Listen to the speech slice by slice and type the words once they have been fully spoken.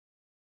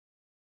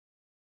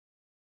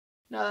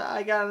Now that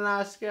I got an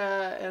Oscar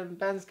and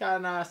Ben's got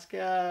an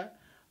Oscar,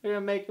 we're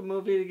gonna make a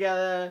movie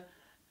together,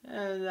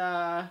 and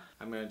I'm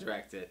gonna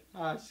direct it.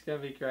 Oh, it's gonna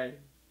be great.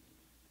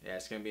 Yeah,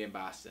 it's gonna be in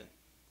Boston.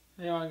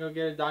 You wanna go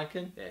get a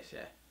Dunkin'? Yes,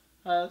 yeah.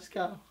 Alright, let's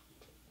go.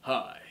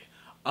 Hi,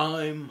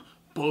 I'm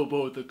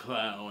Bobo the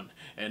Clown,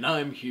 and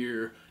I'm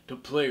here to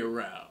play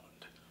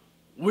around.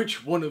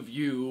 Which one of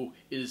you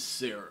is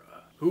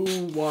Sarah?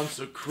 Who wants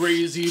a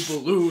crazy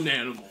balloon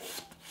animal?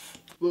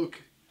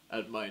 Look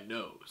at my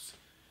nose.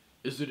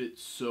 Isn't it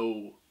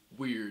so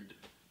weird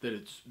that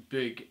it's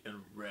big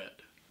and red?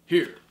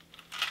 Here,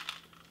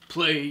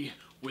 play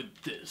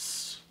with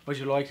this. Would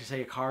you like to say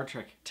a card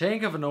trick?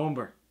 Think of a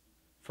number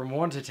from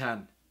 1 to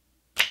 10.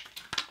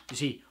 You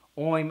see,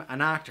 I'm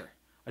an actor.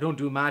 I don't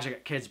do magic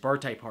at kids'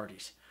 birthday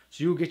parties.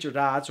 So you get your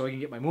dad so I can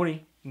get my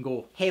money and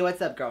go. Hey,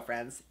 what's up,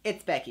 girlfriends?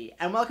 It's Becky,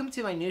 and welcome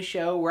to my new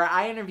show where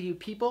I interview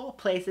people,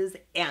 places,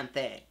 and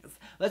things.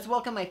 Let's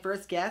welcome my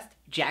first guest,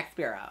 Jack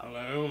Sparrow.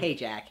 Hello. Hey,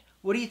 Jack.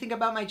 What do you think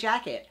about my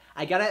jacket?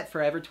 I got it at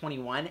Forever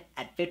 21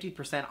 at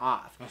 50%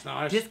 off. That's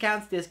nice.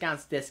 Discounts,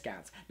 discounts,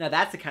 discounts. Now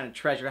that's the kind of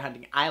treasure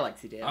hunting I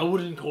like to do. I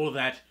wouldn't call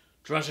that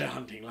treasure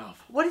hunting,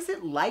 love. What is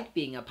it like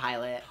being a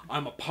pilot?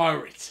 I'm a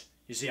pirate.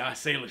 You see, I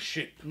sail a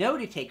ship.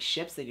 Nobody takes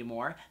ships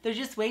anymore. They're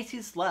just way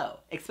too slow,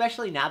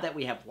 especially now that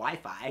we have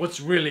Wi-Fi.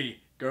 What's really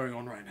going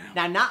on right now?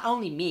 Now, not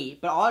only me,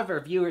 but all of our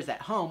viewers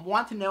at home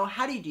want to know,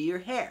 how do you do your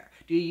hair?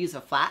 Do you use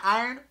a flat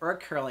iron or a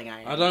curling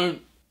iron? I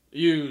don't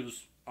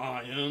use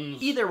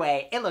irons. Either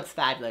way, it looks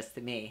fabulous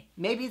to me.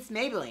 Maybe it's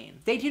Maybelline.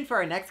 Stay tuned for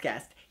our next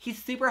guest.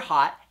 He's super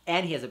hot,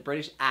 and he has a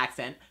British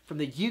accent from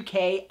the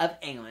UK of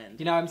England.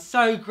 You know, I'm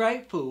so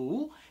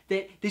grateful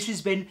that this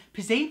has been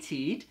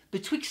presented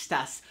betwixt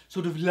us,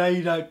 sort of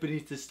laid out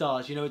beneath the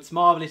stars. You know, it's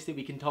marvellous that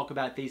we can talk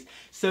about these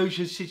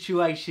social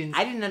situations.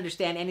 I didn't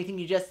understand anything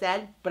you just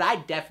said, but I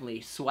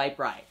definitely swipe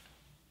right.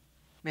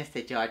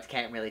 Mr. George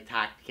can't really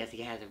talk because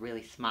he has a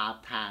really small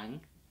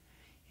tongue.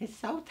 It's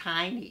so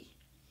tiny.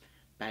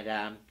 But,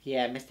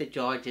 yeah, Mr.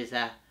 George is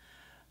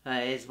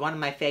one of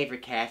my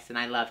favorite cats, and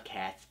I love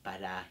cats, but,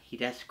 he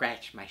does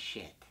scratch my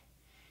shit.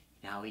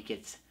 You know, he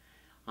gets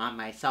on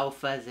my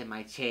sofas and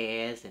my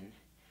chairs and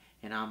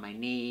on my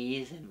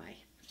knees and my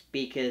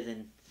speakers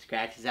and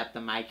scratches up the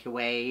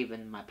microwave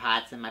and my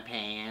pots and my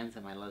pans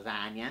and my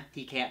lasagna.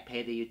 He can't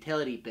pay the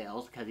utility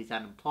bills because he's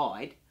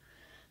unemployed.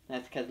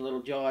 That's because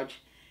little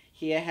George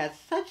here has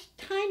such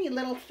tiny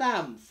little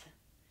thumbs.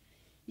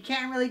 You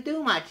can't really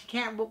do much. You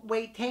can't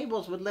wait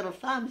tables with little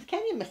thumbs,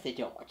 can you, Mr.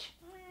 George?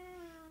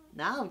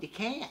 No, you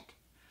can't.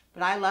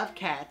 But I love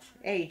cats.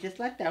 Hey, just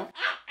let go. Ow,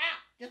 ow!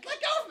 Just let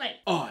go of me!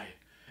 I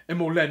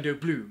am Orlando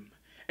Bloom,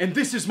 and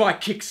this is my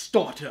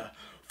Kickstarter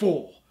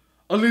for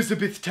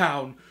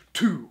Elizabethtown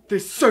 2.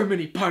 There's so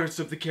many Pirates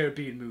of the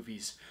Caribbean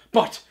movies,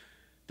 but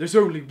there's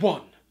only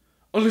one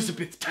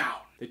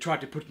Elizabethtown. They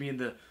tried to put me in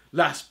the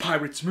last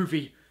Pirates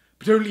movie,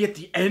 but only at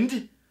the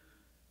end?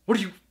 What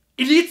are you,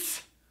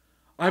 idiots?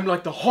 I'm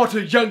like the hotter,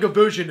 younger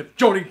version of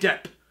Johnny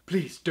Depp.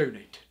 Please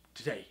donate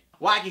today.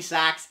 Wacky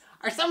socks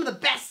are some of the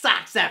best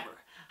socks ever.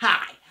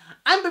 Hi,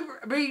 I'm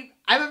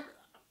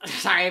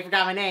sorry, I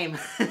forgot my name.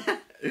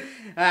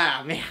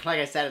 Ah, man, like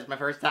I said, it's my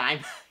first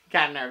time.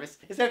 Kinda nervous.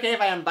 It's okay if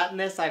I unbutton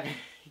this. I've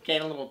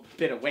gained a little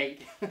bit of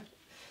weight.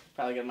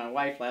 Probably because my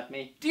wife left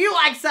me. Do you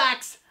like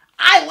socks?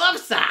 I love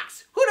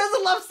socks. Who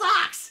doesn't love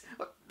socks?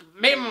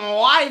 Maybe my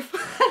wife.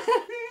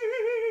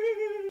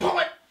 Pull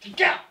it.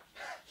 Go.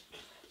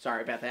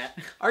 Sorry about that.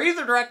 Are you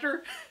the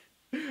director?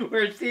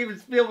 Where's Steven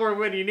Spielberg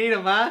when you need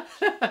him, huh?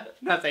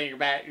 Not saying you're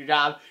bad at your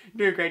job. You're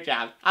doing a great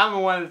job. I'm the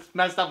one that's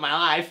messed up my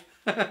life.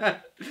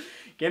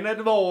 Getting a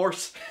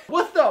divorce.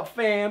 What's up,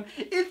 fam?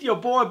 It's your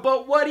boy,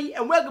 Butt Woody,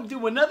 and welcome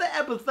to another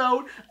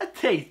episode of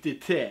Taste the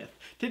Test.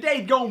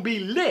 Today's gonna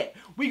be lit.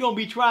 We gonna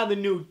be trying the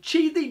new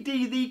Cheesy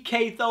Deezy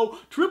Queso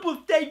Triple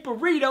Steak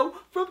Burrito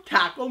from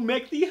Taco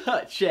Mexi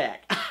Hut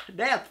Shack.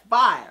 That's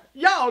fire.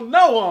 Y'all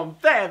know I'm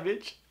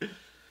savage.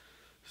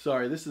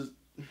 Sorry, this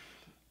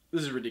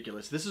is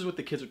ridiculous. This is what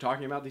the kids are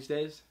talking about these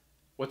days.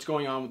 What's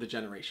going on with the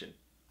generation?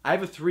 I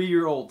have a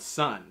 3-year-old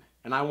son,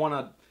 and I want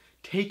to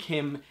take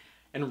him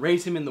and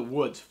raise him in the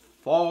woods,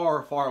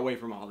 far, far away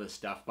from all this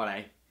stuff, but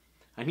I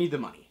need the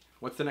money.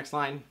 What's the next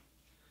line?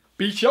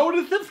 Be sure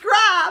to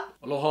subscribe!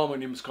 Aloha, my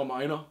name is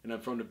Kamaina, and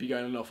I'm from the big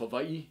island of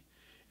Hawaii,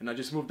 and I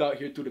just moved out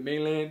here to the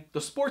mainland.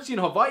 The sports in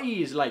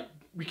Hawaii is like,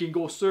 we can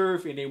go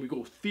surf, and then we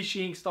go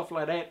fishing, stuff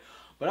like that.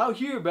 But out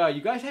here, bro,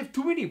 you guys have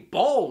too many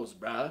balls,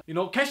 bro. You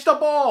know, catch the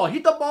ball,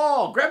 hit the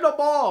ball, grab the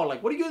ball.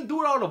 Like, what are you gonna do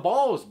with all the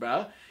balls,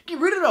 bro? Get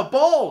rid of the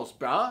balls,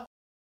 bro.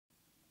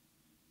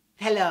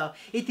 Hello,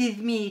 it is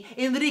me,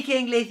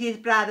 Enrique Iglesias'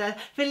 brother,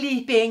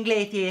 Felipe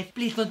Iglesias.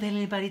 Please don't tell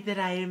anybody that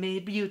I am a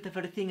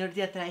beautiful singer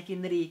just like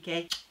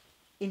Enrique.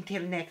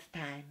 Until next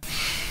time.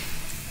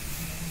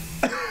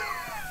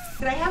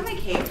 Did I have my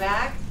cape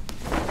back?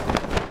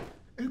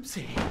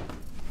 Oopsie.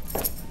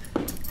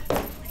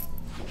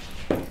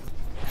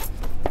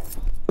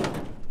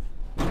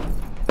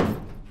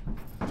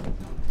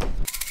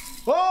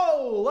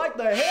 Oh, like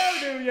the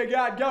hairdo you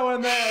got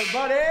going there,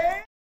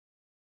 buddy.